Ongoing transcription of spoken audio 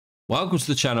Welcome to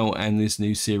the channel and this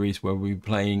new series where we'll be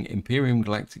playing Empyrion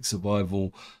Galactic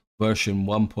Survival version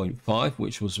 1.5,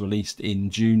 which was released in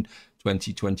June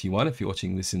 2021 if you're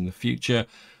watching this in the future.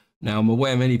 Now, I'm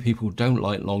aware many people don't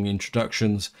like long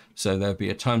introductions, so there'll be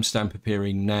a timestamp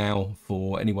appearing now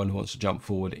for anyone who wants to jump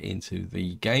forward into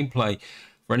the gameplay.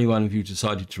 For anyone of you who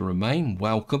decided to remain,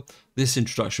 welcome. This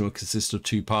introduction will consist of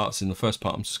two parts. In the first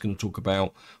part, I'm just going to talk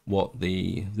about what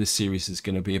this series is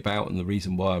going to be about and the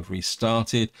reason why I've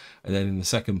restarted. And then in the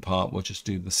second part, we'll just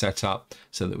do the setup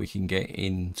so that we can get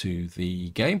into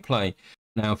the gameplay.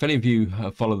 Now, if any of you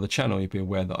follow the channel, you'll be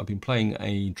aware that I've been playing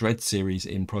a Dread series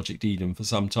in Project Eden for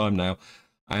some time now.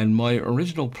 And my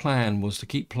original plan was to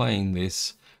keep playing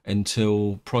this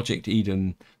until Project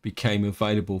Eden became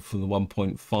available for the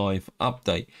 1.5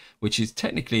 update, which is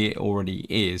technically it already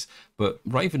is, but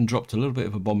Raven dropped a little bit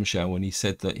of a bombshell when he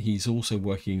said that he's also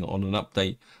working on an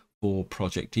update for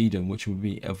Project Eden, which will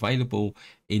be available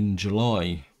in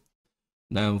July.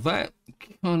 Now that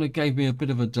kind of gave me a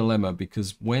bit of a dilemma,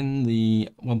 because when the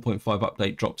 1.5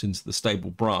 update dropped into the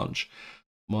stable branch,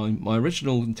 my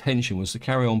original intention was to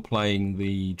carry on playing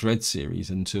the Dread series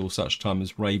until such time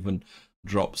as Raven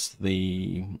drops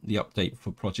the update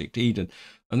for Project Eden.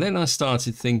 And then I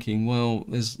started thinking, well,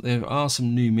 there are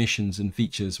some new missions and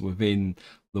features within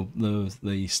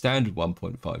the standard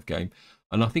 1.5 game,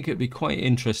 and I think it'd be quite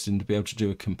interesting to be able to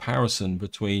do a comparison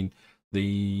between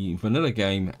the vanilla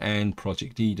game and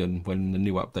Project Eden when the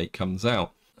new update comes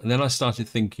out. And then I started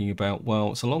thinking about,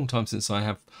 well, it's a long time since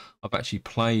I've actually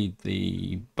played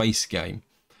the base game.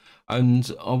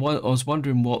 And I was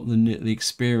wondering what the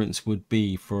experience would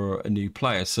be for a new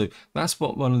player. So that's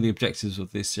what one of the objectives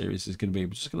of this series is going to be.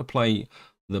 We're just going to play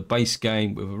the base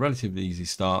game with a relatively easy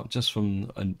start, just from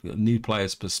a new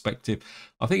player's perspective.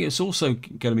 I think it's also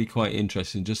going to be quite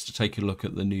interesting just to take a look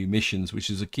at the new missions, which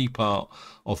is a key part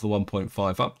of the 1.5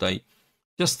 update,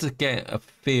 just to get a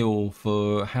feel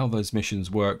for how those missions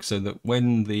work, so that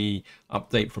when the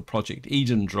update for Project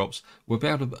Eden drops, we'll be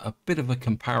able to a bit of a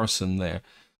comparison there.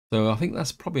 So I think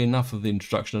that's probably enough of the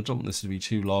introduction. I don't want this to be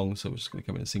too long, so we're just going to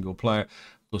come in single player.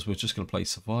 Of course, we're just going to play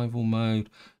survival mode.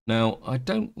 Now, I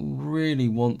don't really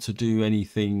want to do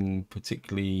anything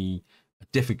particularly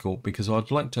difficult, because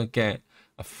I'd like to get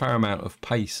a fair amount of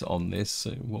pace on this.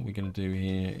 So what we're going to do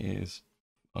here is,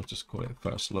 I'll just call it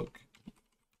first look.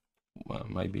 Well,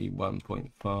 maybe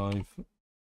 1.5,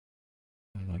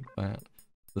 like that.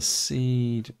 The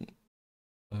seed,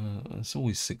 it's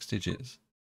always 6 digits.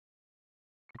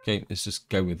 Okay, let's just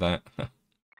go with that.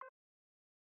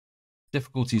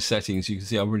 Difficulty settings, you can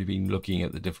see I've really been looking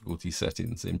at the difficulty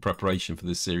settings in preparation for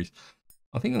this series.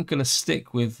 I think I'm going to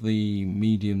stick with the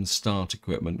medium start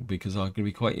equipment, because I'm going to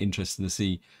be quite interested to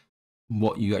see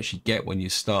what you actually get when you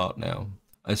start now.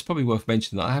 It's probably worth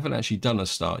mentioning that I haven't actually done a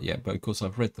start yet, but of course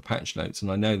I've read the patch notes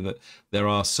and I know that there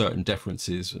are certain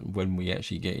differences when we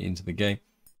actually get into the game.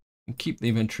 And keep the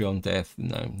inventory on death.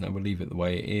 No, we'll leave it the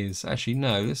way it is. Actually,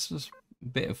 no, this is a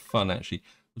bit of fun actually.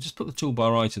 We'll just put the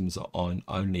toolbar items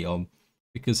only on,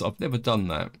 because I've never done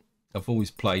that. I've always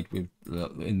played with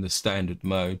in the standard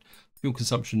mode. Fuel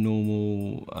consumption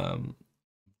normal,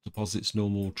 deposits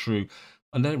normal, true.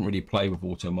 I don't really play with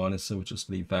auto miners, so we'll just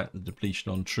leave that, the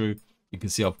depletion on true. You can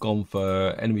see I've gone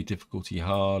for enemy difficulty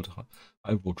hard,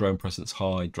 overall drone presence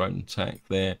high, drone attack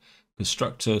there,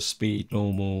 constructor speed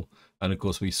normal, and of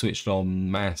course we switched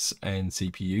on mass and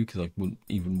CPU, because I wouldn't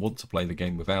even want to play the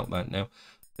game without that now.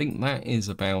 I think that is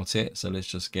about it, so let's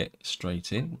just get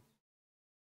straight in.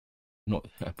 Not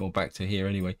well, back to here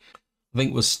anyway. I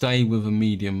think we'll stay with a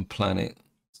medium planet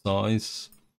size.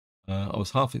 I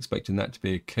was half expecting that to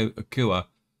be a Kua.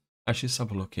 Actually, let's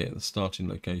have a look at the starting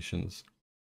locations.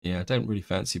 Yeah, I don't really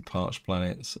fancy parched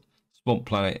planets. Swamp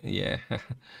planet, yeah.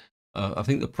 I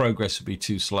think the progress would be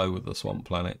too slow with the swamp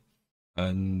planet.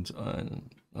 And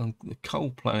the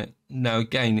cold planet, no,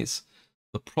 again,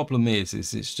 the problem is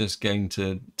it's just going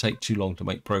to take too long to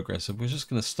make progress. So we're just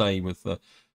going to stay with the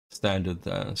standard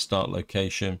start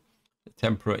location.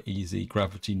 Temperate, easy,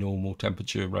 gravity normal,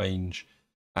 temperature range,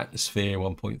 atmosphere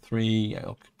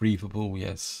 1.3, breathable,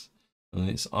 yes. And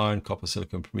it's iron, copper,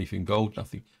 silicon, promethium, gold.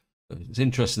 Nothing. It's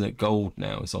interesting that gold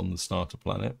now is on the starter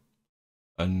planet,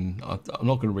 and I'm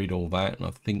not going to read all that, and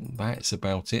I think that's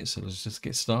about it, so let's just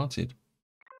get started.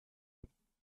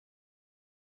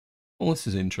 Oh, this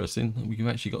is interesting. We've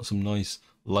actually got some nice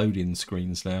loading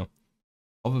screens now.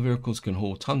 Other vehicles can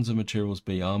haul tons of materials,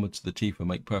 be armored to the teeth, and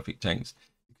make perfect tanks.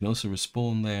 You can also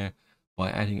respawn there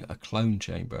by adding a clone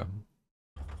chamber.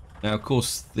 Now, of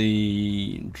course,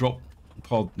 the drop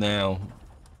pod now,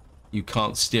 you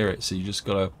can't steer it, so you just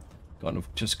got to kind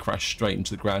of just crash straight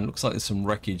into the ground. Looks like there's some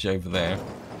wreckage over there.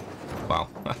 Wow.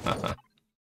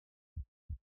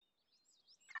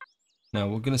 Now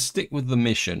we're going to stick with the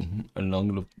mission, and I'm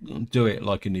going to do it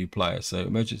like a new player. So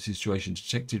emergency situation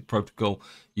detected, protocol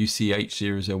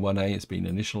UCH001A has been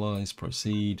initialized.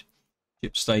 Proceed.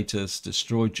 Ship status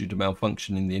destroyed due to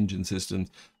malfunction in the engine systems.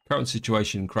 Current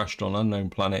situation crashed on unknown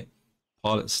planet.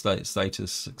 Pilot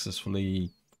status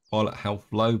successfully. Pilot health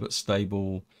low but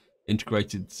stable.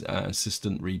 Integrated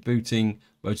assistant rebooting.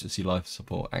 Emergency life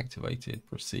support activated.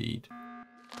 Proceed.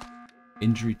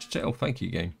 Injury to tail. Thank you,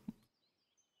 game.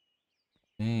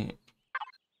 Okay.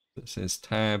 It says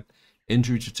tab.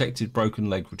 Injury detected, broken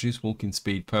leg, reduced walking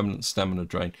speed, permanent stamina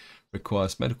drain,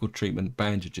 requires medical treatment,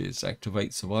 bandages.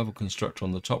 Activate survival constructor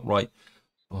on the top right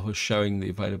for showing the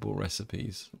available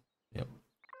recipes. Yep.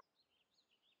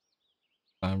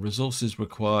 Resources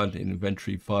required in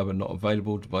inventory, fiber not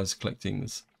available, device collecting.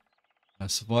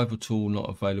 Survival tool not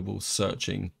available,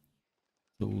 searching.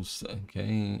 Tools,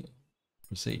 okay.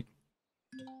 Proceed.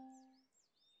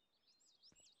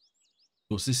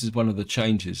 Of course, this is one of the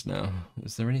changes now.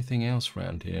 Is there anything else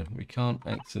around here? We can't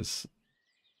access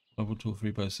level 2 or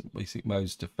 3 basic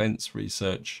modes. Defense,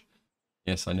 research.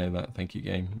 Yes, I know that. Thank you,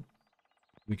 game.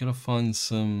 We're gonna find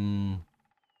some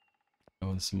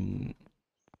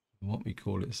what we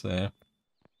call it's there.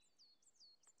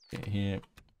 Get here.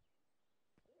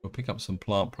 We'll pick up some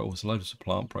plant pro. There's loads of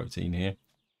plant protein here.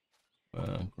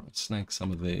 Snag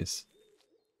some of this.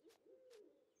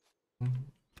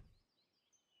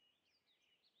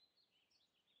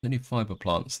 Any fiber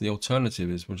plants. The alternative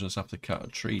is we'll just have to cut a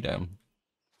tree down.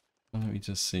 Let me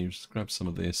just see. Just grab some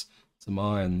of this. Some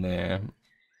iron there.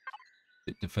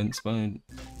 Bit defense mode.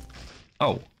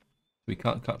 Oh, we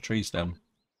can't cut trees down.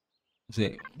 Is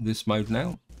it this mode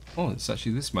now? Oh, it's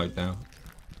actually this mode now.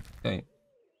 Okay.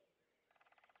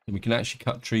 And we can actually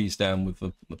cut trees down with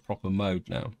the proper mode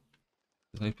now.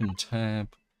 Let's open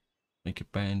tab. Make a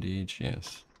bandage.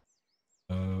 Yes.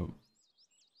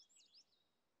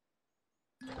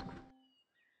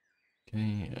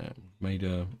 Okay, made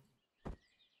a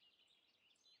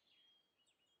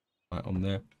right on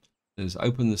there. There's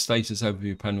open the status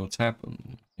overview panel tab.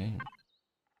 Okay.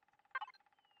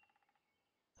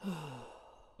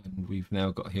 And we've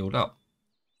now got healed up.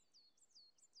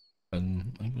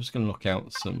 And I'm just going to knock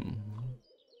out some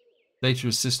data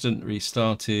assistant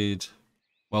restarted.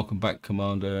 Welcome back,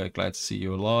 Commander. Glad to see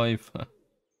you alive.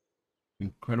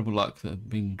 Incredible luck that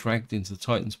being dragged into the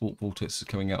Titan's warp vortex is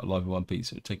coming out alive in one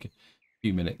piece. It'll take a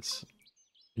few minutes.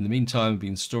 In the meantime, I've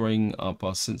been storing up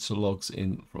our sensor logs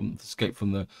in from escape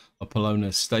from the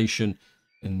Apollonia station.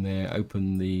 And there,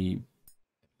 open the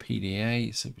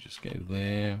PDA. So we just go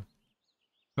there.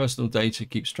 Personal data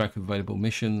keeps track of available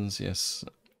missions. Yes.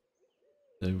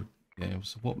 So, yeah,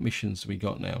 so what missions do we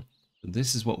got now? So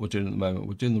this is what we're doing at the moment.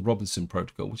 We're doing the Robinson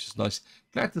protocol, which is nice.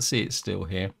 Glad to see it's still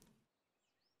here.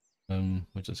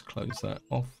 We'll just close that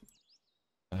off.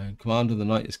 Commander, the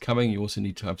night is coming. You also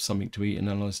need to have something to eat and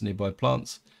analyze nearby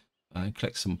plants.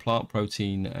 Collect some plant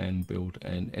protein and build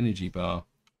an energy bar.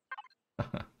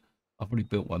 I've already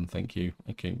built one, thank you.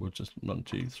 Okay, we'll just 1,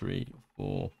 2, 3,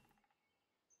 4,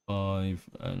 5,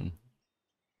 and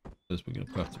we're going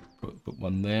to have to put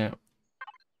one there.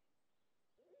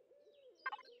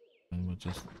 And we'll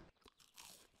just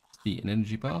eat an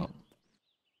energy bar.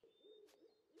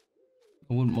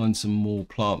 I wouldn't mind some more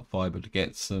plant fiber to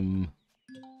get some.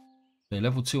 Okay,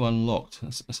 level 2 unlocked.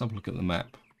 Let's have a look at the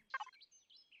map.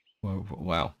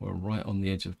 Wow, we're right on the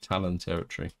edge of Talon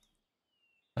territory.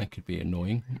 That could be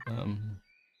annoying.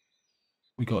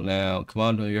 We got now,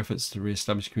 Commander, your efforts to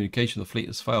re-establish communication with the fleet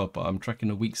has failed, but I'm tracking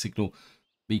a weak signal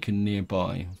beacon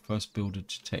nearby. First build a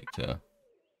detector.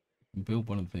 Build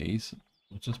one of these.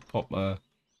 We'll just pop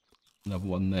another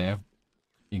one there.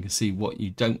 You can see what you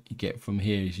don't get from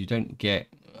here is you don't get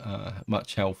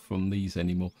much health from these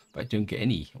anymore, but I don't get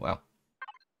any. Wow.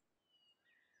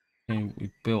 Okay,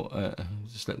 we built,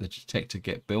 just let the detector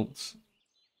get built.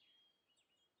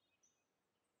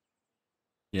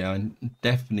 Yeah, I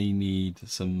definitely need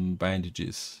some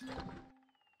bandages.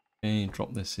 Okay,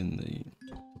 drop this in the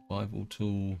survival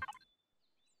tool.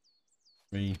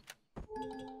 3.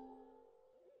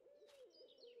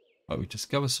 Right, we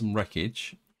discovered some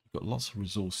wreckage. We've got lots of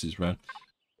resources around.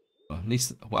 Well, at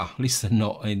least they're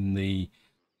not in the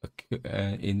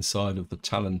inside of the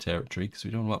Talon territory, because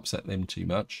we don't want to upset them too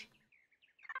much.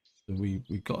 So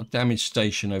we've got a damaged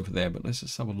station over there, but let's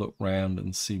just have a look round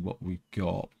and see what we've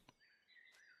got.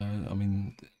 I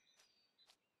mean,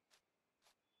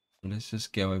 let's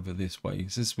just go over this way.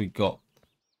 Since we've got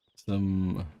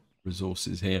some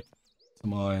resources here,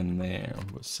 some iron there,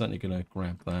 we're certainly going to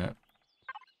grab that.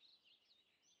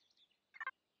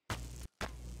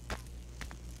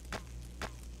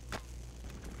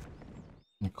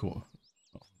 Of course,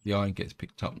 the iron gets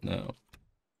picked up now.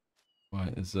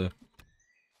 Right, there's a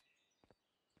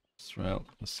throughout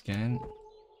the scan.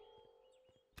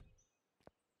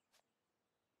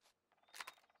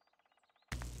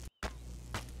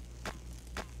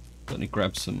 Certainly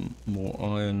grab some more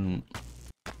iron.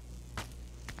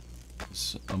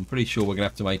 I'm pretty sure we're gonna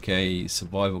have to make a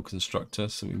survival constructor,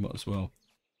 so we might as well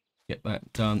get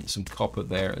that done. Some copper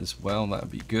there as well, that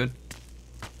would be good.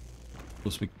 Of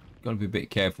course, we've got to be a bit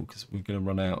careful because we're going to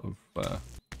run out of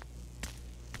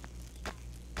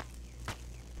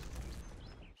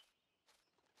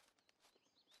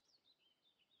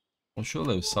I'm sure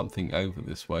there was something over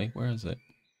this way. Where is it?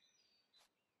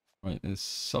 Right, there's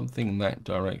something in that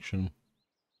direction.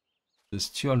 There's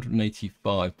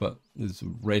 285, but there's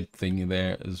a red thing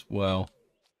there as well.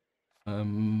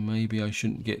 Maybe I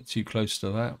shouldn't get too close to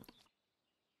that.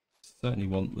 Certainly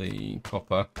want the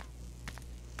copper.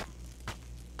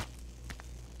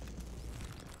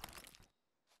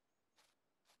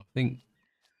 I think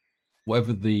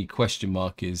whatever the question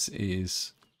mark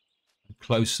is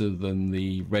closer than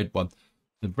the red one.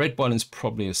 The red one is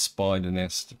probably a spider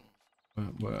nest.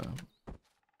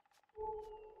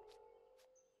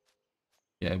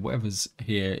 Yeah, whatever's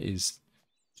here is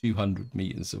 200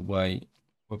 meters away.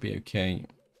 We'll be okay.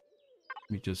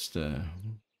 Let me just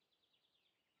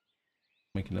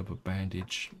make another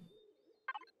bandage.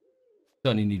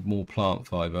 Certainly need more plant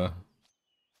fiber.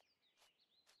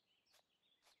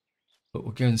 But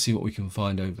we'll go and see what we can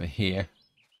find over here.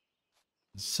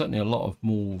 There's certainly a lot of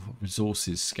more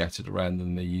resources scattered around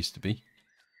than there used to be.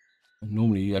 And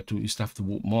normally you used to have to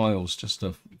walk miles just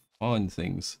to find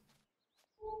things.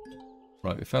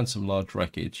 Right, we found some large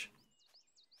wreckage.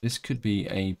 This could be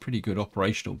a pretty good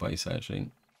operational base,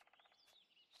 actually.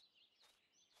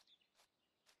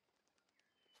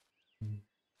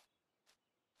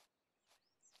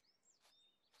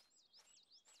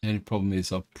 The only problem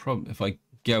is, if I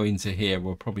go into here,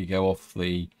 we'll probably go off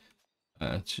the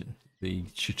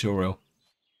tutorial.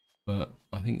 But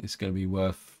I think it's going to be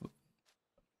worth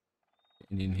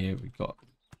getting in here. We've got,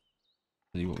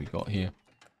 see what we've got here.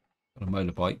 Got a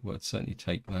motorbike. We'll certainly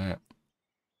take that.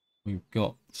 We've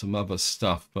got some other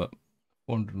stuff, but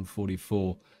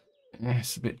 444.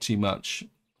 It's a bit too much.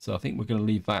 So I think we're going to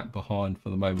leave that behind for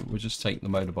the moment. We'll just take the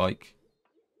motorbike.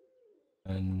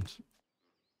 And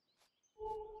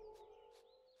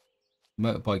the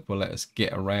motorbike will let us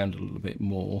get around a little bit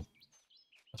more.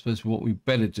 I suppose what we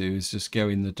better do is just go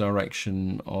in the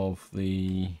direction of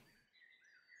the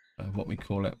what we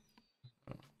call it.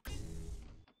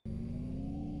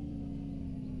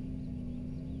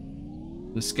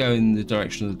 Let's go in the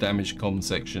direction of the damage comm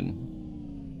section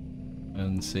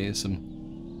and see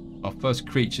our first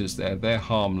creatures there. They're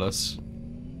harmless.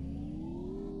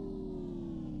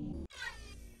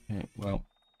 Okay, well,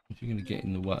 if you're going to get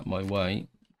in my way,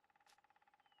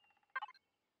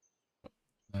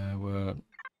 we'll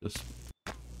just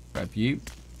grab you.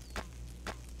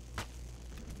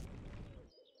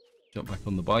 Jump back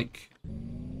on the bike.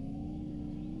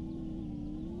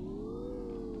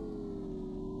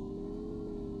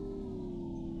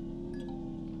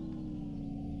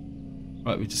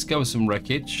 Right, we discovered some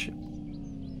wreckage.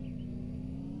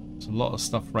 There's a lot of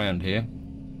stuff around here.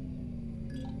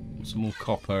 Some more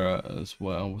copper as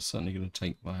well. We're certainly going to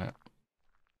take that.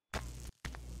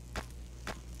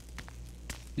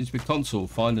 Needs to be console.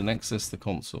 Find and access the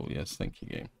console. Yes, thank you,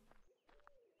 game.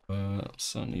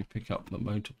 Certainly pick up the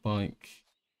motorbike.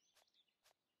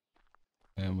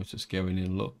 And we're just going in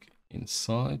and look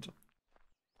inside.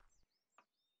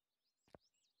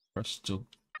 Press to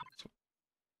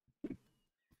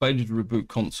failure to reboot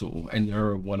console and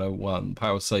error 101.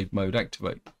 Power save mode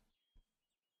activate.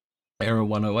 Error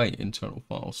 108. Internal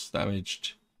files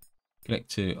damaged. Connect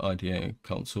to IDA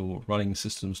console. Running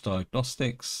systems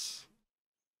diagnostics.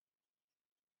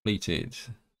 Completed.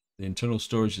 The internal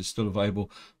storage is still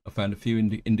available. I found a few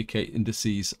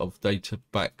indices of data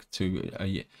back to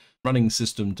a running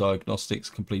system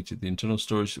diagnostics. Completed. The internal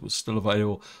storage was still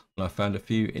available, and I found a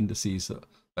few indices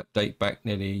that date back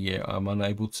nearly a year. I'm not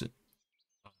able to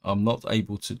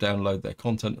download their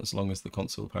content as long as the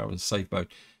console power is safe mode.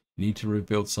 You need to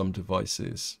rebuild some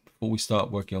devices. Before we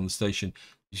start working on the station,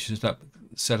 you should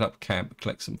set up camp,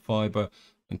 collect some fiber,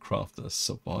 and craft a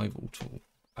survival tool.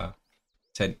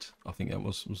 Tent, I think that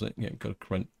was it? Yeah, got a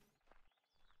current.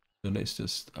 So let's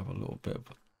just have a little bit of.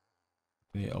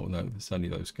 Yeah, oh no, it's only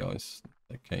those guys.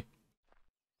 Okay.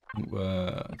 I think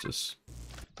we're just.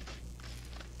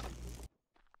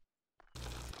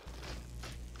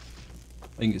 I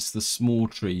think it's the small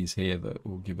trees here that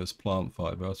will give us plant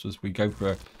fiber. I suppose we go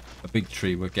for a big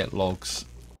tree, we'll get logs.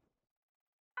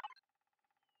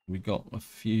 We got a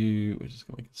few. We're just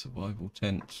gonna make a survival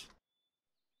tent.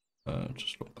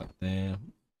 Just drop that there.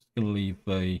 Just gonna leave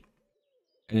the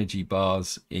energy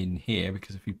bars in here,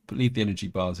 because if you leave the energy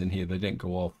bars in here, they don't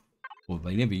go off. Well,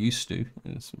 they never used to.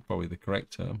 That's probably the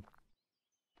correct term.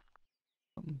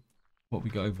 What we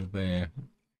got over there?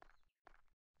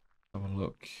 Have a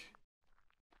look.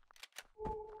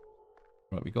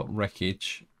 Right, we got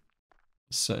wreckage.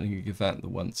 Certainly give that the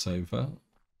once over.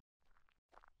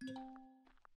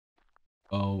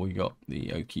 Oh, we got the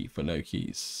Okie for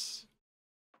Nokies.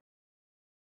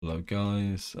 Hello,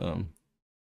 guys. I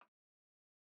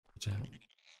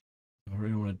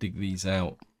really want to dig these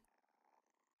out.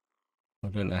 I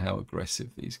don't know how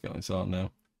aggressive these guys are now.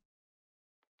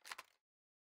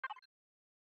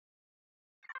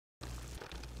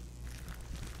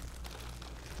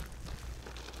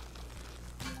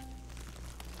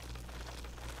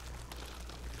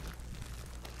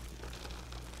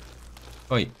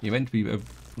 Wait, you're meant to be able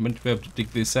to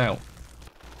dig this out.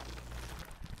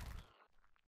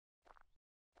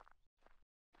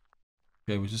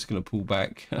 Okay, we're just going to pull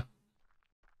back. We're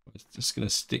just going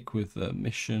to stick with the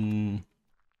mission.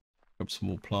 Grab some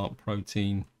more plant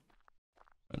protein.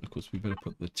 And of course, we better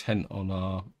put the tent on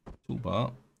our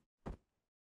toolbar.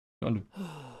 Kind of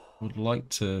would like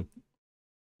to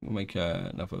make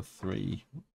another 3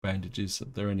 bandages. Are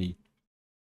there any?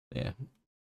 Yeah.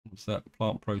 What's that?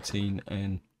 Plant protein,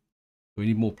 and we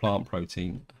need more plant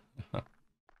protein.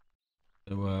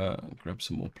 So grab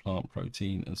some more plant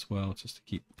protein as well, just to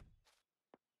keep.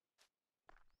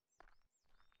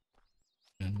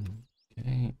 Okay.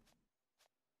 I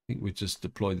think we just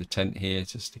deploy the tent here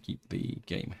just to keep the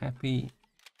game happy.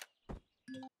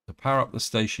 To power up the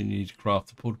station, you need to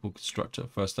craft a portable constructor.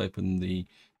 First, open the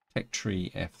tech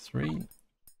tree F3.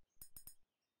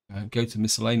 Go to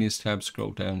miscellaneous tab,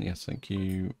 scroll down. Yes, thank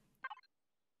you.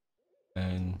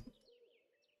 And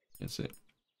that's it.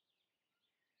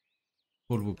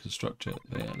 Portable constructor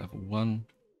there, level 1.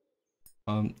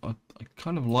 I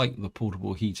kind of like the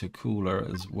portable heater cooler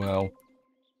as well,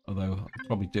 although I'm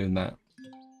probably doing that.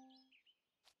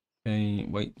 Okay,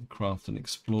 wait, craft and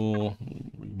explore.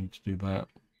 We need to do that.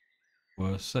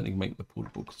 We'll certainly make the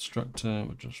portable constructor.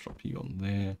 We'll just drop you on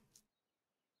there.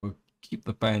 We'll keep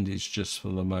the bandage just for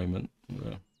the moment.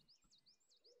 We'll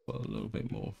put a little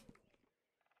bit more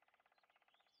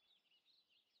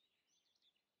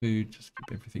food, just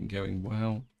keep everything going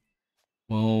well.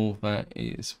 Well, that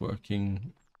is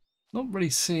working. Not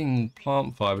really seeing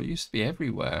plant fiber. It used to be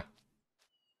everywhere.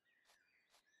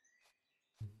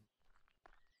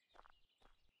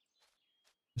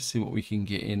 Let's see what we can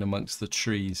get in amongst the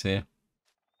trees here.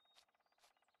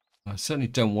 I certainly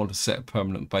don't want to set a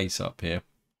permanent base up here.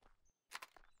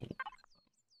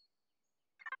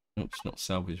 Oops, not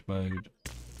salvage mode.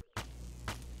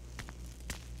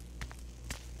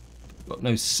 Got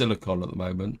no silicon at the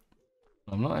moment.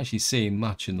 I'm not actually seeing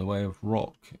much in the way of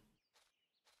rock.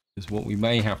 Because what we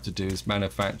may have to do is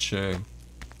manufacture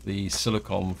the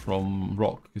silicon from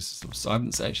rock. Because I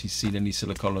haven't actually seen any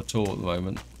silicon at all at the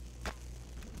moment.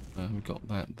 We've got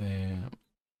that there.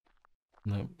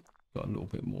 No, got a little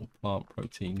bit more plant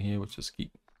protein here. We'll just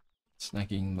keep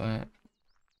snagging that.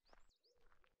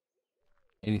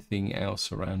 Anything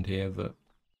else around here that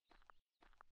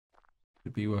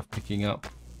could be worth picking up?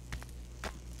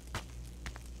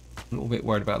 A little bit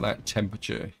worried about that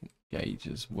temperature gauge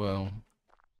as well.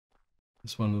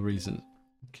 That's one of the reasons.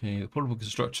 Okay, the portable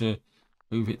constructor,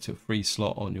 move it to a free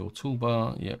slot on your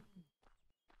toolbar. Yep.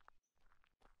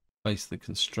 Place the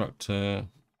constructor.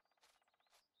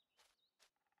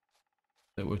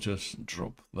 So we'll just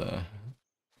drop the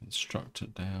constructor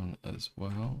down as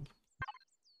well.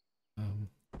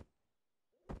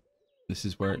 This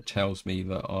is where it tells me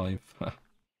that I've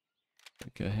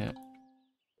okay here.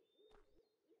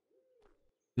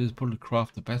 This is probably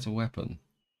craft a better weapon.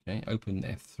 Okay, open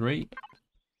F3.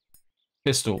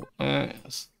 Pistol.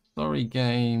 Sorry,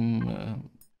 game.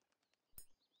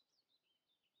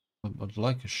 I'd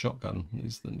like a shotgun.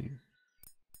 Is the new.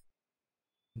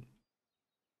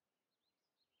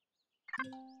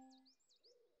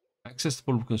 Access the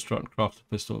portable constructor, craft a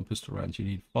pistol and pistol rounds. You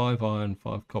need 5 iron,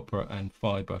 5 copper, and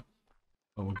fiber.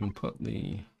 Oh, we can put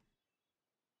the.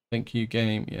 Thank you,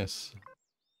 game. Yes.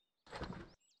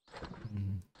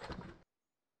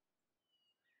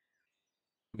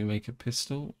 We make a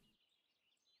pistol.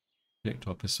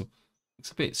 Projectile pistol.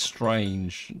 It's a bit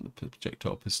strange, the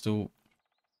projectile pistol.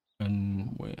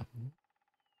 And we're let's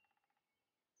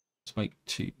make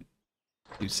two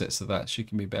sets of that. She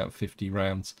can be about 50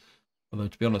 rounds. Although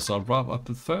to be honest, I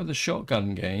prefer the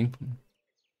shotgun game.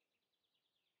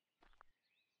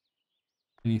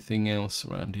 Anything else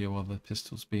around here while the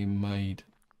pistol's being made?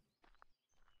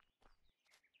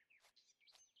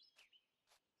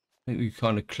 I think we've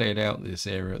kind of cleared out this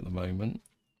area at the moment.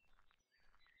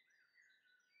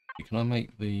 Can I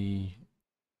make the...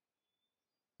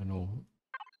 Let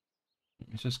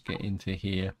me just get into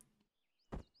here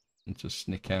and just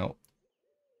snick out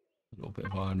a little bit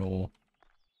of iron ore.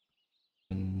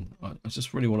 And I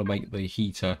just really want to make the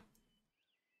heater.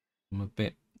 I'm a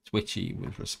bit twitchy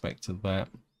with respect to that.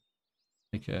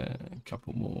 Make a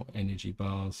couple more energy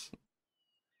bars.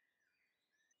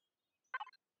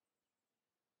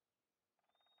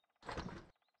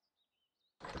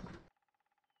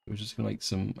 We're just going to make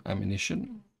some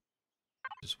ammunition.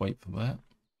 Just wait for that.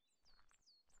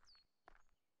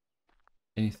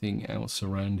 Anything else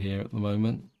around here at the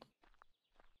moment?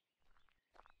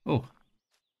 Oh.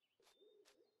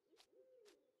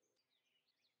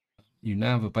 You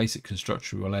now have a basic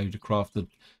construction will allow you to craft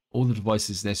all the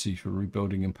devices necessary for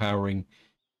rebuilding and powering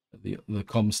the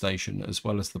comm station, as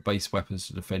well as the base weapons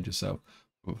to defend yourself.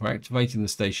 But for activating the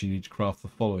station, you need to craft the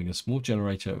following: a small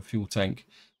generator, a fuel tank,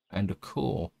 and a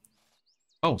core.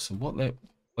 Oh, so what there?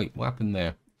 Wait, what happened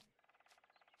there?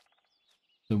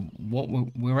 So what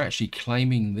we're actually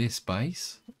claiming this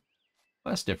base?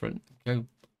 That's different. Go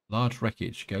large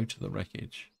wreckage. Go to the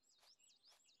wreckage.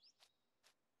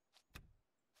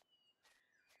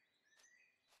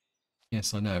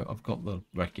 Yes, I know. I've got the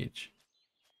wreckage.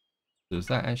 So is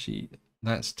that actually...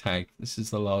 That's tagged. This is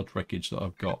the large wreckage that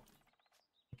I've got.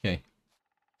 Okay.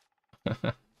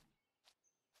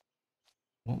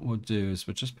 What we'll do is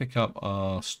we'll just pick up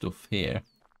our stuff here.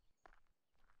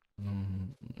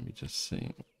 Let me just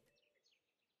see.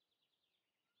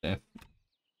 F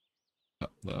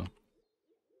up there.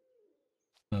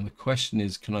 Now the question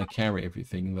is, can I carry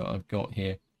everything that I've got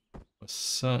here? I'll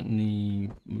certainly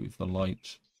move the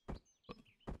light.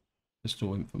 Just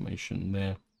all information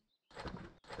there.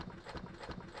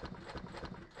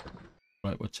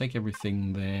 Right, we'll take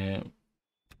everything there.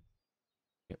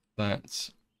 Get that,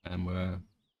 and we'll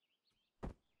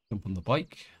jump on the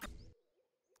bike.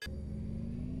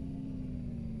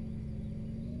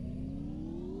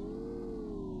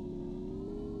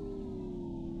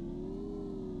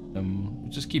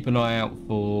 Just keep an eye out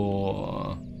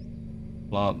for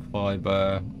plant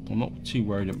fiber. I'm not too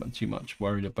much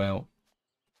worried about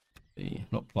the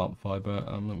plant fiber.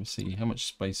 Let me see, how much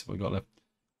space have we got left?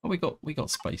 Oh, we got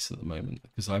space at the moment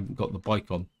because I haven't got the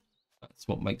bike on. That's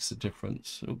what makes the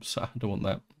difference. Oops, I don't want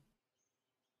that.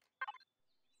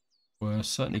 We'll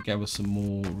certainly gather some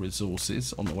more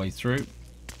resources on the way through.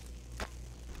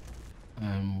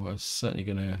 And we're certainly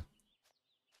going to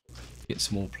get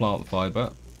some more plant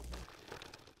fiber.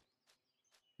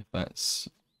 If that's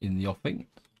in the offing.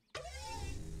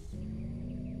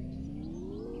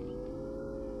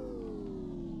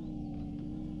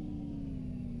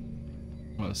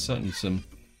 Well, certainly some...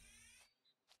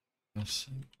 Let's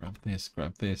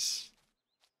grab this.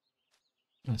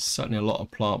 There's certainly a lot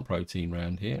of plant protein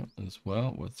around here as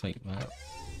well. We'll take that.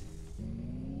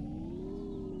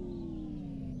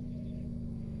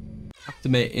 I have to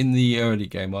admit, in the early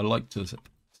game, I like to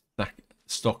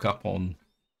stock up on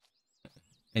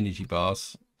energy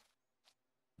bars.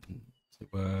 So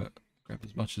grab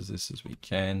as much of this as we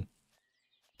can.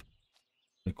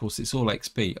 And of course, it's all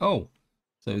XP. Oh,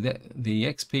 so the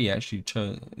XP actually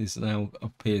now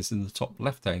appears in the top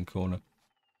left-hand corner.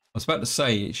 I was about to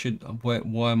say it should.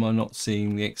 Why am I not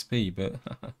seeing the XP? But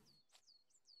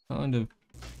kind of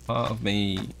part of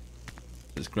me.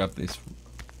 Let's grab this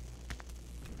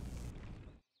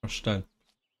crushed stone.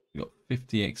 We got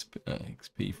 50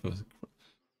 XP for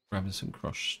grabbing some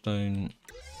crushed stone.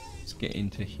 Let's get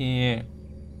into here.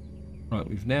 Right,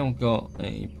 we've now got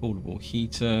a portable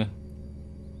heater.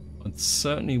 I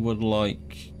certainly would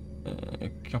like a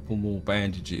couple more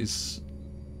bandages,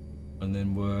 and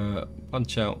then we'll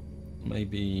punch out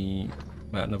maybe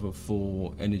about another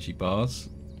 4 energy bars.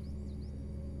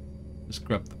 Just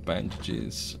grab the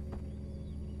bandages,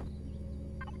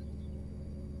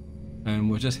 and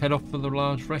we'll just head off for the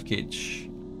large wreckage.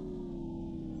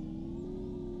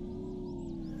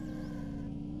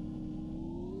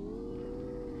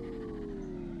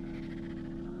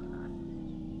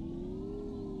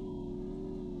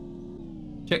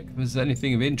 Check if there's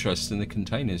anything of interest in the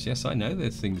containers. Yes, I know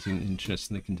there's things of interest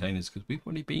in the containers because we've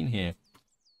already been here.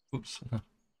 Oops. Got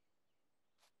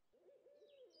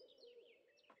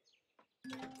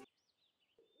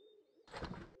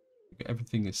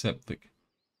everything except the...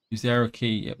 Use the arrow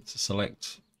key, yep, to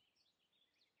select.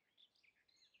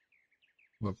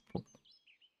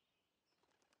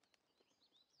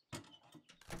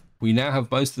 We now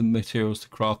have most of the materials to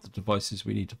craft the devices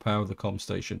we need to power the comm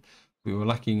station. We were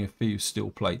lacking a few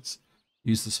steel plates.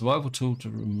 Use the survival tool to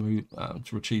remove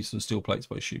to retrieve some steel plates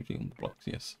by shooting the blocks.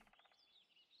 Yes.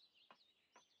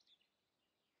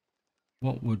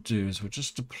 What we'll do is we'll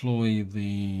just deploy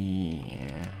the.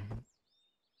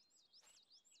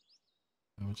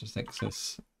 We'll just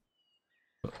access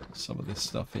put some of this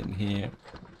stuff in here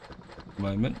at the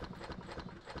moment.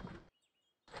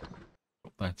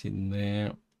 Put that in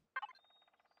there.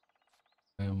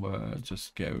 And we'll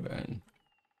just go and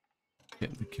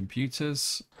get the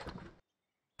computers.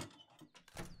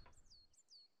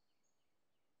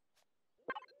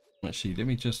 Actually, let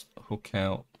me just hook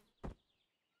out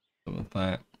some of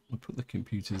that. We'll put the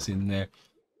computers in there.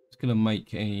 It's going to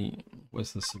make a,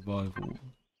 where's the survival?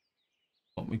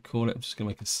 What we call it? I'm just going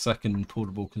to make a second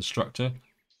portable constructor.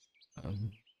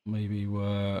 Maybe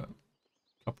we're a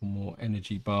couple more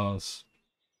energy bars.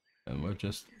 And we'll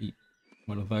just eat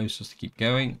one of those just to keep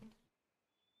going.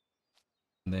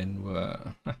 And then we're...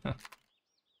 let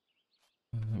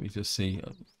me just see.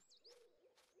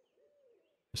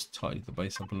 Just tidy the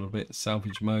base up a little bit.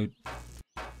 Salvage mode.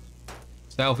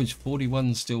 Salvage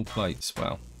 41 steel plates.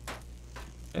 Wow.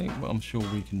 Okay, well, I'm sure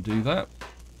we can do that.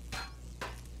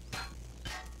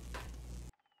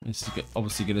 This is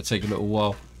obviously going to take a little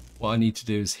while. What I need to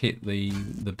do is hit the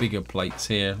bigger plates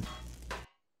here.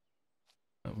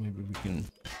 Maybe we can...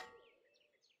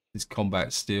 This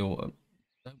combat steel.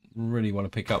 I don't really want to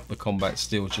pick up the combat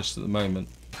steel just at the moment.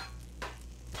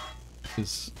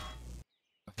 Because...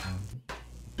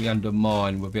 we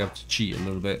undermine, we'll be able to cheat a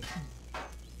little bit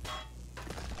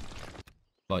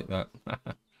like that.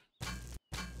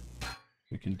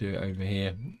 We can do it over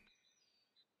here.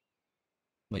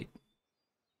 Wait.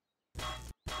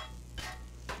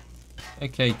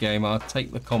 Okay, game, I'll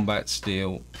take the combat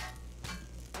steel.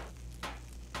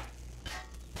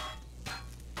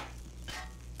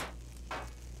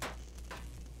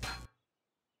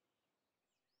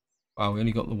 Wow, we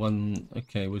only got the one.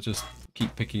 Okay, we'll just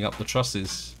keep picking up the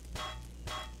trusses.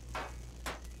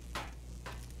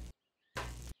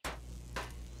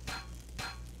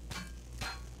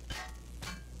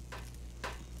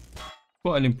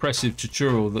 Quite an impressive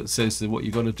tutorial that says that what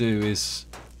you've got to do is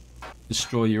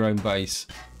destroy your own base.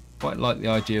 Quite like the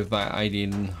idea of that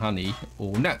alien honey,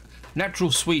 or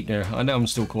natural sweetener. I know I'm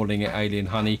still calling it alien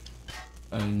honey,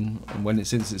 and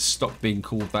since it's stopped being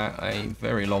called that a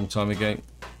very long time ago.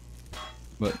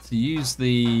 But to use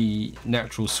the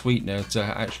natural sweetener to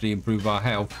actually improve our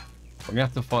health, we're gonna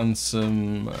have to find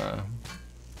some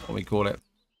what we call it,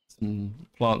 some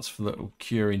plants that will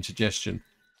cure indigestion,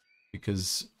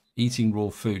 because eating raw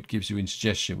food gives you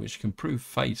indigestion, which can prove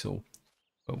fatal.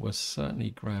 But we'll certainly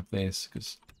grab this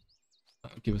because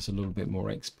that'll give us a little bit more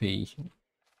XP.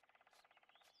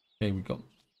 Okay,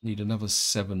 need another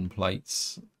 7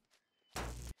 plates.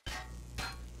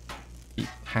 Keep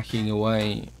hacking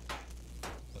away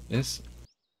at this.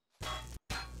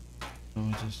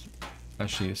 I'll just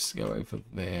actually let's go over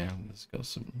there. Let's got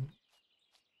some.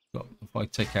 If I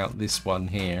take out this one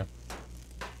here.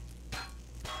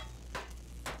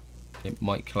 It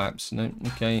might collapse. No,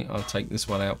 okay, I'll take this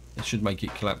one out. It should make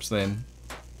it collapse then.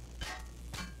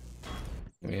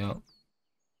 There we are.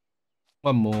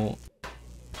 One more.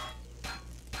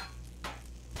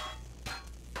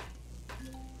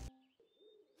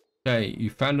 Okay, you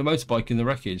found a motorbike in the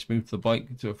wreckage. Move the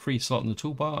bike to a free slot in the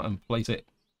toolbar and place it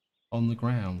on the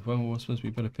ground. Well, I suppose we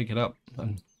better pick it up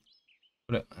and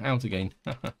put it out again.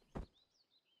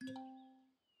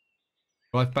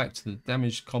 Drive back to the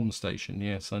damaged comm station.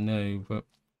 Yes, I know, but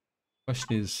the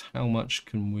question is, how much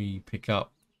can we pick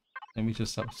up? Let me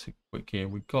just have a quick here.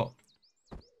 We've got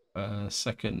a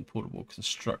second portable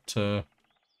constructor.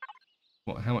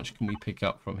 How much can we pick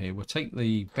up from here? We'll take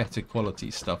the better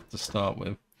quality stuff to start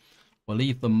with. We'll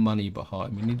leave the money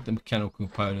behind. We need the mechanical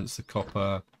components, the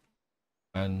copper,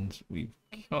 and we've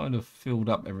kind of filled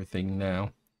up everything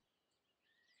now.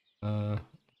 Got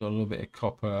a little bit of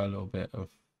copper, a little bit of...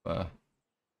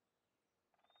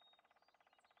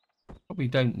 probably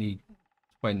don't need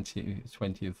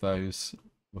 20 of those.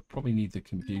 We'll probably need the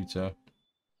computer.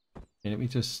 Let me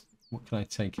just... What can I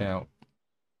take out?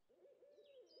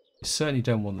 You certainly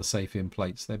don't want the safe-in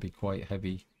plates. They'd be quite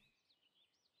heavy.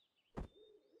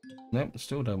 Nope,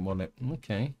 still don't want it.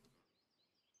 Okay.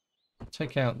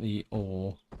 Take out the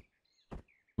ore.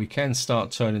 We can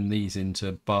start turning these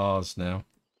into bars now.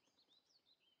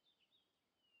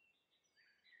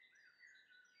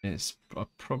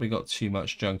 I've probably got too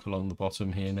much junk along the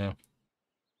bottom here now.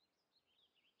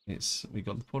 We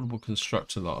got the portable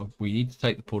constructor lot. We need to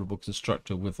take the portable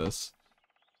constructor with us.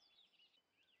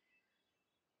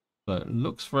 So it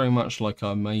looks very much like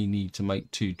I may need to make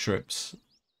 2 trips.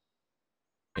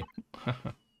 Okay.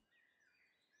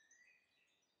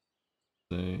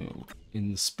 So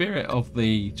in the spirit of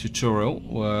the tutorial,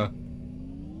 we're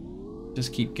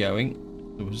just keep going.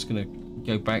 So we're just going to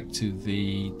go back to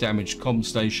the damaged comm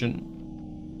station.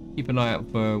 Keep an eye out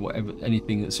for whatever,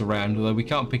 anything that's around, although we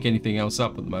can't pick anything else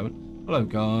up at the moment. Hello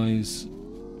guys.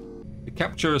 To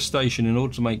capture a station, in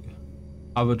order to make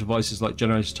other devices like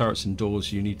generators, turrets and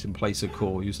doors, you need to place a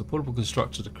core. Use the portable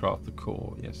constructor to craft the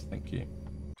core. Yes, thank you.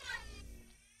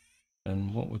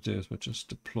 And what we'll do is we'll just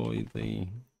deploy the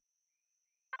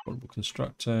portable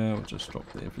constructor. We'll just drop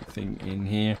everything in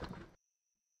here.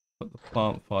 Put the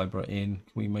plant fiber in.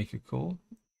 Can we make a core?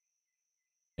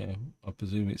 Yeah, I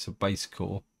presume it's a base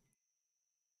core.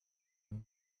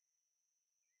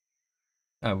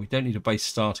 Oh, we don't need a base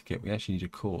starter kit. We actually need a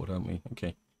core, don't we?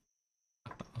 Okay.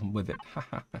 I'm with it.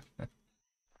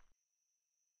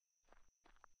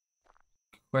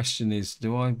 Question is,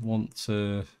 do I want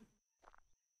to...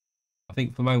 I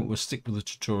think for the moment we'll stick with the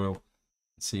tutorial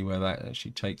and see where that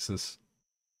actually takes us.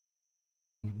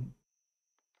 Let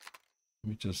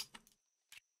me just...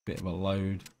 bit of a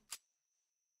load.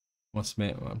 Must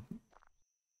admit, I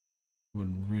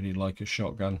would really like a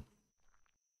shotgun.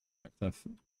 I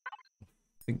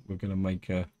think we're going to make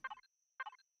a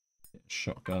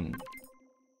shotgun.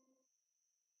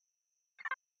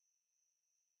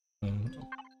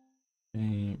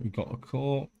 We got a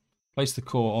core. Place the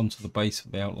core onto the base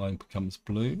of the outline, becomes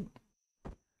blue.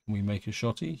 Can we make a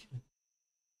shotty?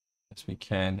 Yes, we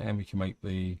can, and we can make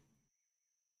the...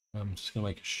 I'm just going to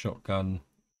make a shotgun.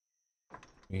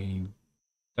 We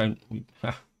don't... We've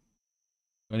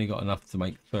only got enough to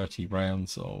make 30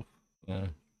 rounds of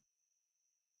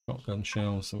shotgun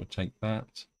shells, so we'll take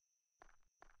that.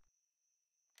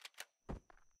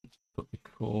 Put the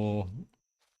core...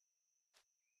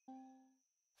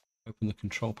 Open the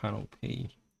control panel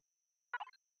P.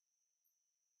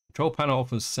 Control panel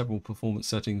offers several performance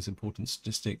settings, important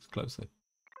statistics, closely.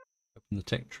 Open the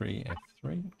tech tree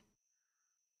F3.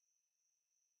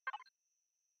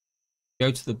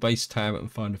 Go to the base tab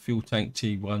and find a fuel tank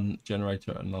T1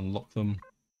 generator and unlock them.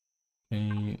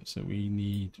 Okay, so we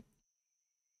need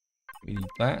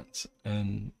that,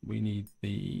 and we need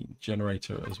the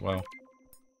generator as well.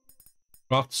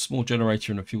 Craft a small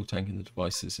generator and a fuel tank in the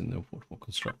devices in the portable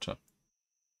constructor.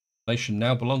 Station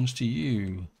now belongs to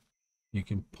you. You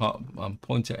can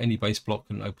point at any base block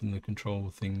and open the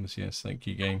control things. Yes, thank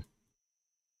you, game.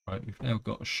 Right, we've now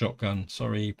got a shotgun.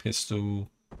 Sorry, pistol,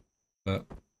 but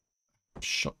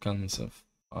shotguns are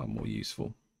far more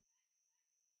useful.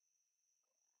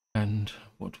 And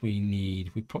what we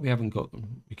need, we probably haven't got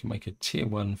them. We can make a tier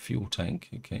 1 fuel tank.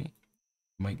 Okay,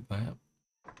 make that.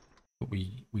 But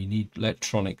we need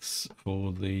electronics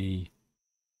for the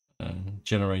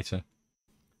generator.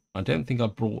 I don't think I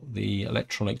brought the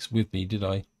electronics with me, did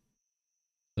I?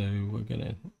 So we're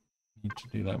gonna need to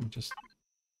do that. We'll just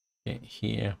get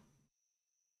here.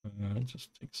 Just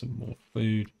take some more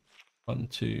food. 1,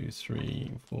 2,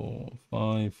 3, 4,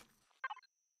 5.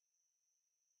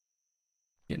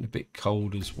 Getting a bit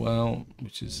cold as well,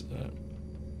 which is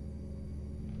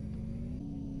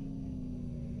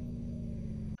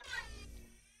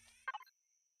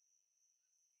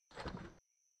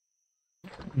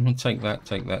take that,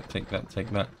 take that, take that, take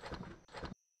that.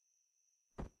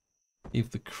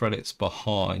 Leave the credits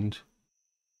behind.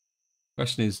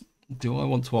 Question is, do I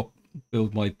want to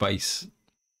build my base?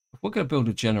 If we're going to build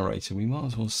a generator, we might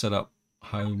as well set up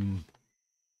home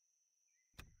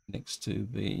next to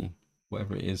the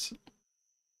whatever it is.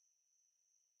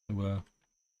 So,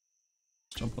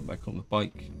 jump up back on the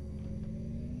bike.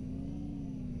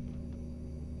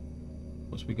 Of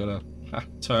course, we got to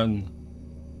turn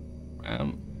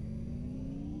around.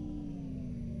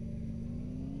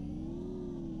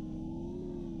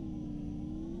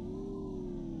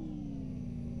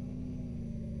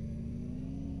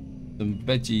 Some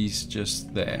veggies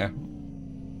just there.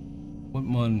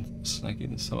 Wouldn't mind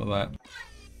snagging some of that.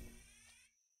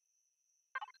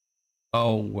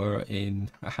 Oh, we're in.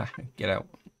 Get out.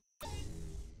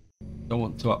 Don't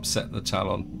want to upset the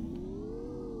Talon.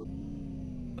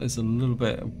 There's a little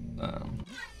bit of...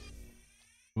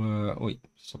 wait,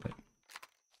 stop it.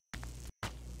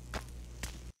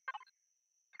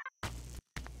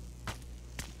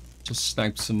 Just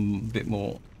snagged some bit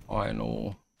more iron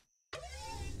ore.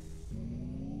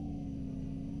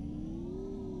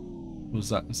 Was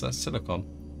that? Is that silicon?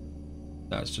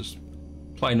 That's just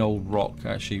plain old rock.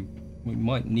 Actually, we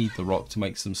might need the rock to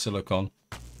make some silicon.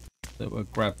 So we'll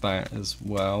grab that as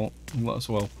well. We might as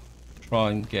well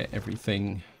try and get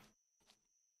everything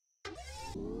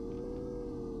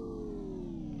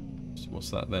What's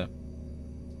that there?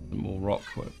 Some more rock.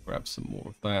 We'll grab some more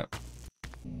of that.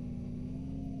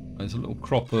 There's a little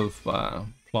crop of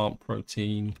plant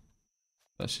protein.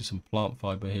 That's just some plant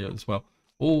fiber here as well.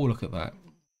 Oh, look at that.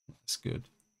 That's good.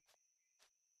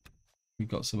 We've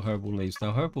got some herbal leaves.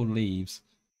 Now, herbal leaves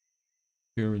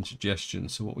pure indigestion.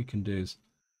 So what we can do is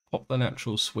pop the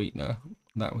natural sweetener.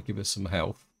 That will give us some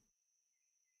health.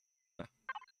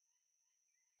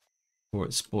 Before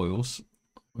it spoils.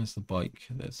 Where's the bike?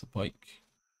 There's the bike.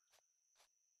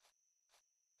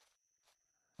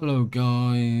 Hello,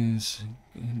 guys.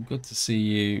 Good to see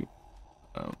you.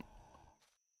 I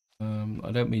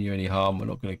don't mean you any harm. We're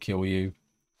not going to kill you.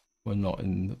 We're not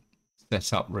in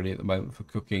set up really at the moment for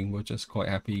cooking. We're just quite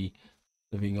happy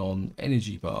living on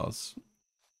energy bars.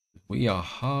 We are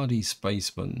hardy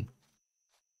spacemen.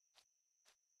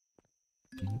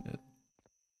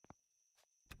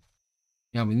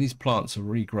 Yeah, I mean, these plants are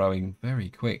regrowing very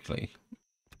quickly,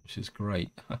 which is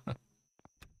great.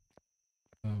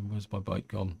 Where's my bike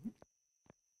gone?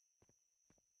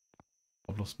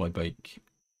 I've lost my bike.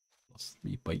 Lost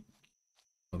the bike.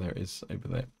 Oh, there it is, over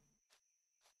there.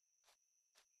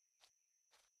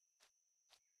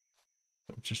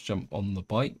 Just jump on the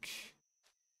bike.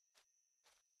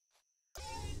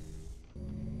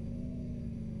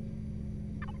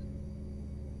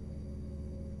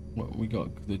 Well, we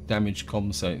got the damaged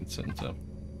comm center.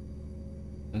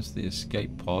 There's the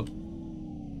escape pod.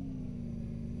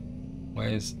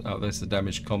 Where's... Oh, there's the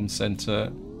damaged comm center.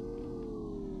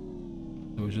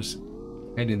 So we'll just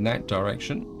head in that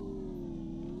direction.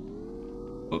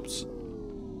 Oops.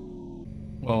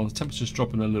 Well, the temperature's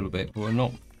dropping a little bit, but we're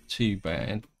not too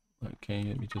bad. Okay,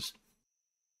 let me just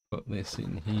put this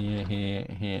in here,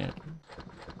 here.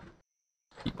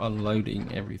 Keep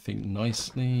unloading everything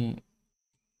nicely.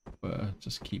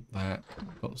 Just keep that.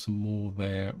 Got some more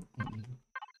there.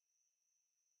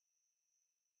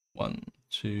 1,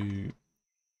 2.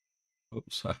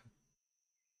 Oops.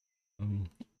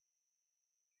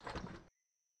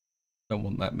 Don't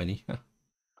want that many.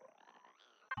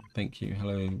 Thank you.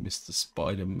 Hello, Mr.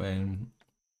 Spider-Man.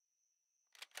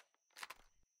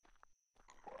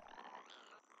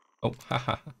 Oh,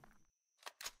 haha.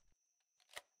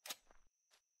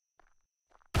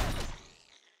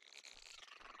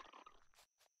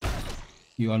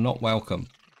 You are not welcome.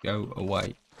 Go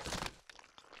away.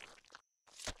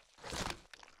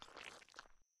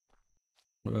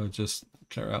 We'll just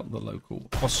clear out the local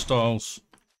hostiles.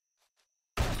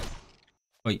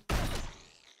 Wait.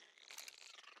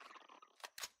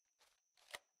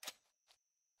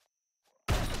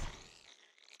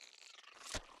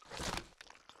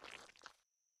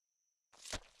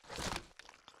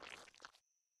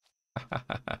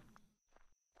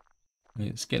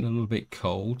 It's getting a little bit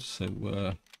cold,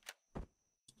 so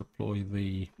deploy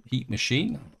the heat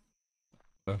machine.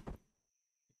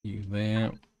 You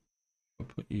there. We'll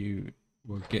put you.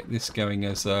 We'll get this going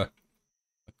as a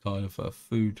kind of a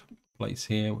food place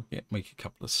here. We'll make a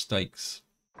couple of steaks.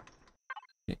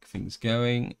 Get things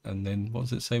going, and then what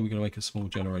does it say? We're going to make a small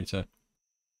generator.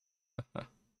 Let's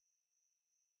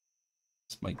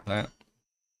make that.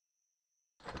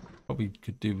 Probably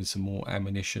could do with some more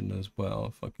ammunition as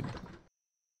well if I could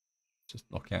just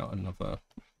knock out another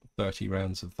 30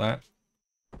 rounds of that.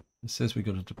 It says we've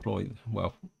got to deploy.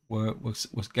 Well,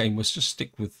 game was just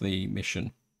stick with the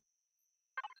mission.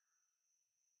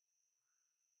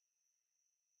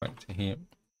 Back to here.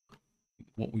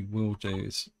 What we will do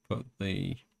is put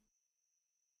the.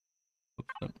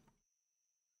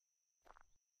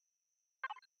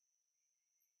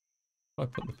 I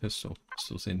put the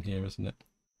pistol's in here, isn't it?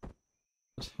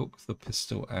 Let's hook the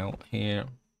pistol out here.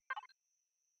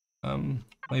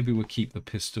 Maybe we'll keep the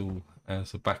pistol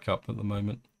as a backup at the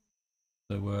moment.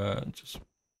 So just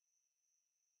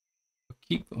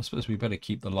keep. I suppose we better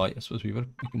keep the light. I suppose we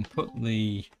can put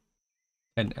the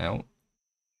tent out.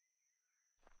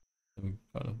 So we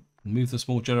gotta move the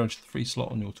small generator to the free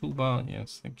slot on your toolbar.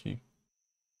 Yes, thank you.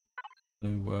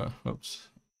 So oops.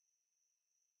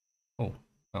 Oh,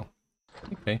 wow.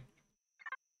 Okay.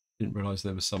 Didn't realise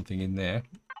there was something in there.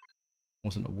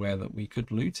 Wasn't aware that we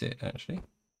could loot it actually.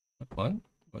 That's fine.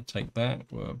 We'll take that.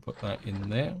 We'll put that in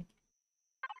there.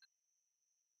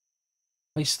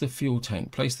 Place the fuel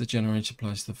tank. Place the generator.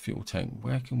 Place the fuel tank.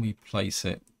 Where can we place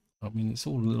it? I mean, it's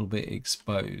all a little bit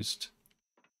exposed,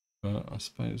 but I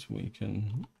suppose we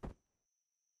can.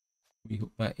 We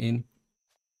hook that in.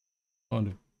 Kind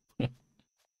of a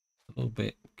little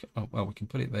bit. Oh, well, we can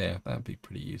put it there. That'd be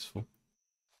pretty useful.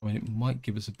 I mean, it might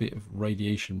give us a bit of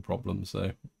radiation problems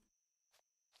though.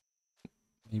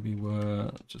 Maybe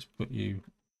we'll just put you.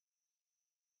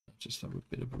 Just have a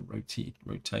bit of a rotate.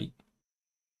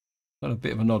 Got a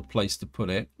bit of an odd place to put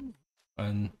it,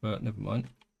 but never mind.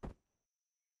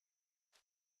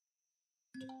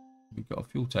 We've got a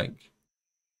fuel tank.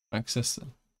 Access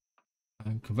them.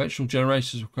 And conventional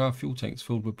generators require fuel tanks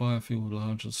filled with biofuel,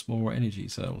 large and smaller energy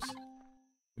cells.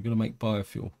 We're going to make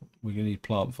biofuel. We're going to need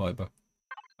plant fiber.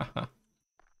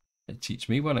 It teach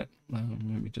me, won't it? Let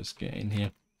me just get in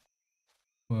here.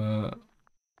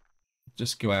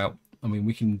 Just go out. I mean,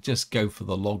 we can just go for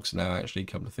the logs now, actually,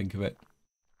 come to think of it.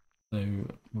 So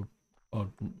I'd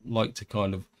like to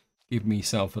kind of give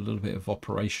myself a little bit of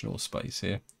operational space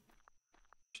here.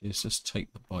 Just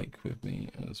take the bike with me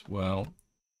as well.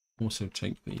 Also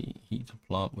take the heater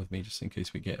plant with me just in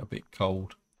case we get a bit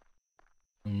cold.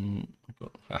 We've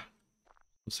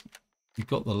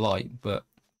got the light, but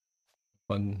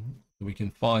we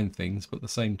can find things, but at the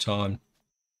same time,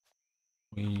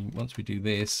 once we do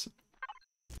this,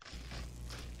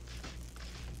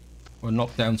 we'll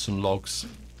knock down some logs.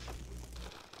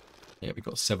 Yeah, we've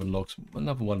got 7 logs.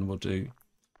 Another one we'll do.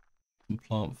 Some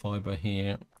plant fiber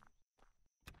here.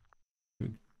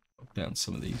 Knock down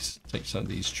some of these. Take some of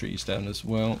these trees down as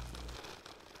well.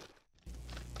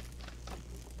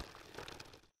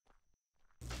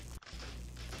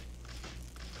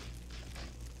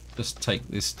 Just take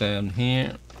this down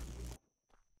here. A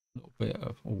little bit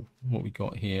of what we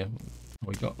got here.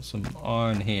 We got some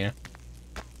iron here.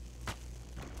 I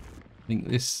think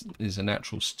this is a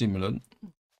natural stimulant.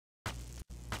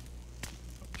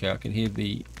 Okay, I can hear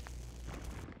the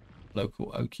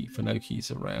local Okie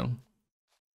Finokis around.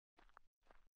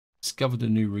 Discovered a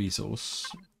new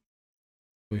resource.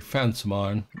 We found some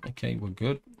iron. Okay, we're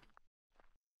good.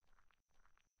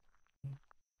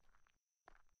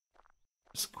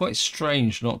 It's quite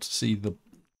strange not to see the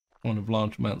kind of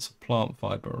large amounts of plant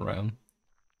fiber around.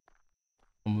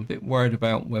 I'm a bit worried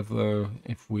about whether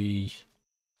if we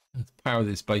power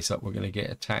this base up we're going to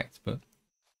get attacked, but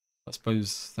I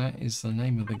suppose that is the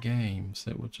name of the game,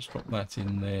 so we'll just drop that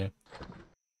in there.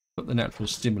 Put the natural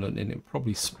stimulant in, it'll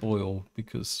probably spoil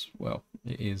because, well,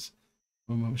 it is.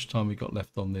 How much time we got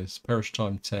left on this? Perish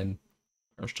time 10,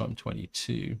 perish time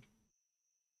 22.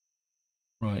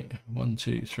 Right, 1,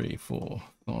 2, 3, 4,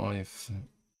 5.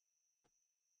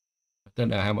 I don't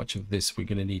know how much of this we're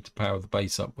going to need to power the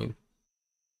base up with.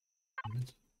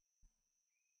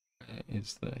 There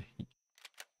is the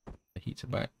heater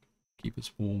back. Keep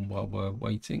us warm while we're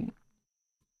waiting.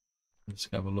 Let's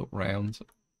have a look round.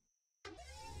 We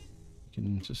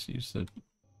can just use the...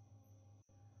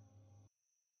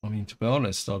 I mean, to be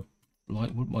honest,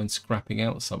 wouldn't mind scrapping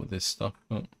out some of this stuff,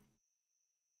 but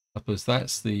I suppose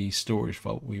that's the storage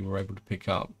vault we were able to pick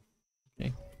up.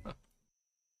 Okay.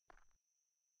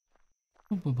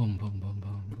 We'll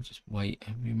just wait.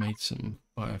 Have we made some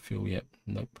biofuel yet?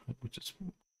 Nope. We're just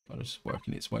kind of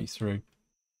working its way through.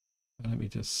 Let me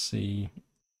just see.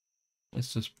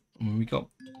 Let's just, I mean, we got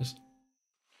just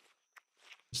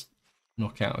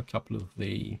knock out a couple of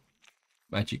the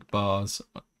magic bars,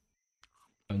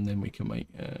 and then we can make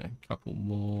a couple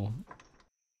more.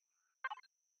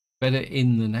 Better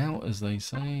in than out, as they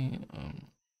say.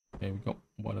 Okay, we've got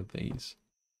one of these.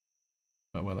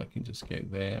 Oh, well, I can just go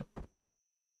there.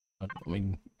 I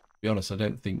mean, to be honest, I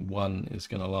don't think one is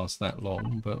going to last that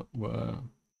long, but we're...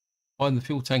 Find the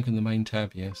fuel tank in the main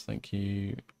tab. Yes, thank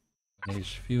you.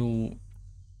 There's fuel.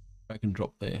 I can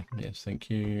drop there. Yes, thank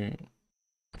you.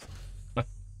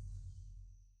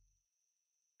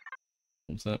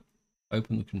 What's that?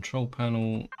 Open the control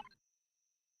panel.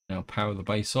 Now power the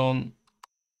base on.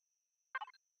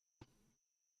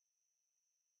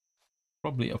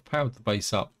 Probably I've powered the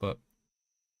base up, but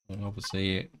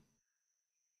obviously it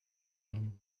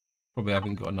probably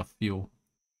haven't got enough fuel.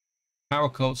 Power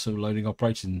console loading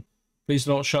operation. Please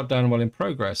do not shut down while in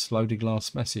progress. Loading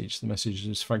last message. The message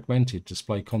is fragmented.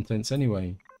 Display contents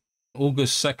anyway.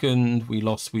 August 2nd, we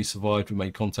survived. We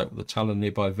made contact with the Talon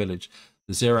nearby village.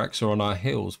 The Xerax are on our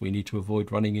heels. We need to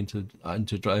avoid running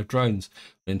into drones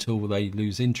until they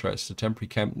lose interest. A temporary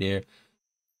camp near,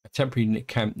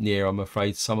 I'm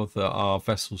afraid some of our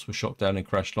vessels were shot down and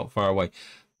crashed not far away.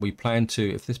 We plan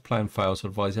to, if this plan fails,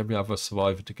 advise every other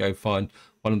survivor to go find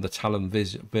one of the Talon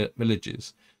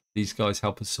villages. These guys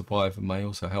help us survive and may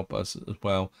also help us as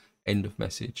well. End of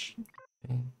message.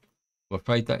 Okay. I'm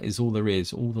afraid that is all there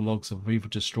is. All the logs are either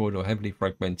destroyed or heavily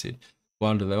fragmented.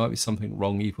 Wonder there might be something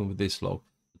wrong even with this log.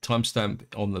 The timestamp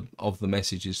of the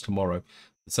message is tomorrow. At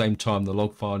the same time, the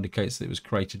log file indicates that it was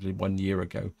created 1 year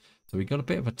ago. So we got a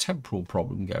bit of a temporal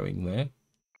problem going there.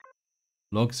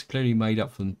 Logs clearly made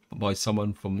up by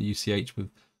someone from the UCH with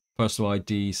personal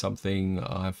ID something.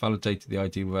 I have validated the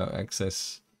ID without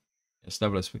access. It's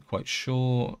nevertheless, we're quite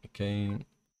sure. Okay,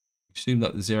 assume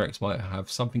that the Xerax might have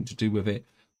something to do with it,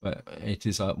 but it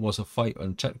was a fight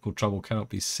and technical trouble cannot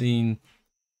be seen.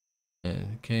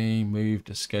 Okay, moved,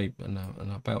 escape, and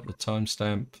about the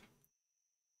timestamp.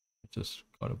 Just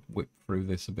kind of whip through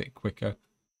this a bit quicker.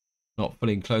 Not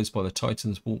fully enclosed by the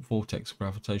Titan's warp vortex,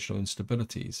 gravitational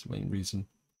instability is the main reason.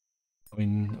 I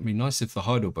mean, it'd be nice if the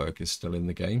Heidelberg is still in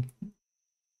the game.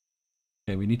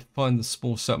 Okay, we need to find the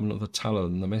small settlement of the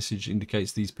Talon. The message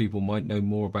indicates these people might know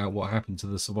more about what happened to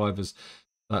the survivors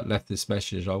that left this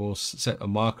message. I will set a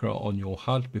marker on your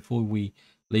HUD. Before we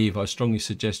leave, I strongly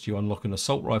suggest you unlock an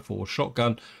assault rifle or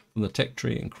shotgun from the tech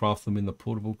tree and craft them in the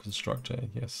portable constructor.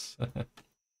 Yes.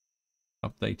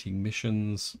 Updating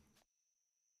missions.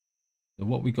 So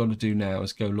what we got to do now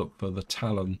is go look for the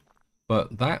Talon.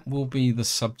 But that will be the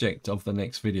subject of the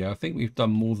next video. I think we've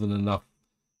done more than enough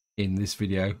in this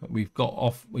video. We got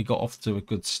off to a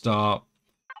good start.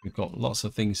 We've got lots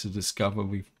of things to discover.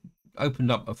 We've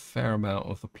opened up a fair amount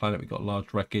of the planet. We've got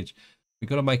large wreckage. We've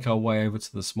got to make our way over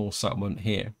to the small settlement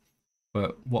here.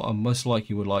 But what I most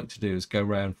likely would like to do is go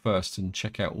around first and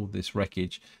check out all this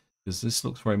wreckage, because this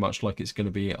looks very much like it's going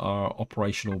to be our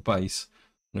operational base.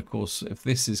 And of course, if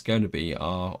this is going to be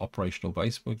our operational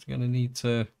base, we're going to need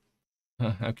to,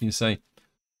 how can you say,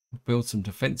 build some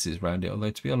defenses around it.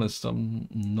 Although, to be honest, I'm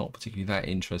not particularly that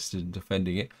interested in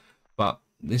defending it. But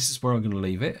this is where I'm going to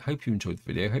leave it. Hope you enjoyed the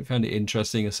video. Hope you found it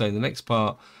interesting. I say in the next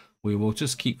part, we will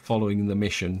just keep following the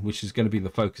mission, which is going to be the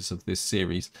focus of this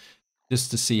series, just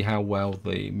to see how well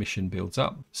the mission builds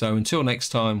up. So until next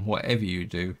time, whatever you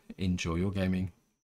do, enjoy your gaming.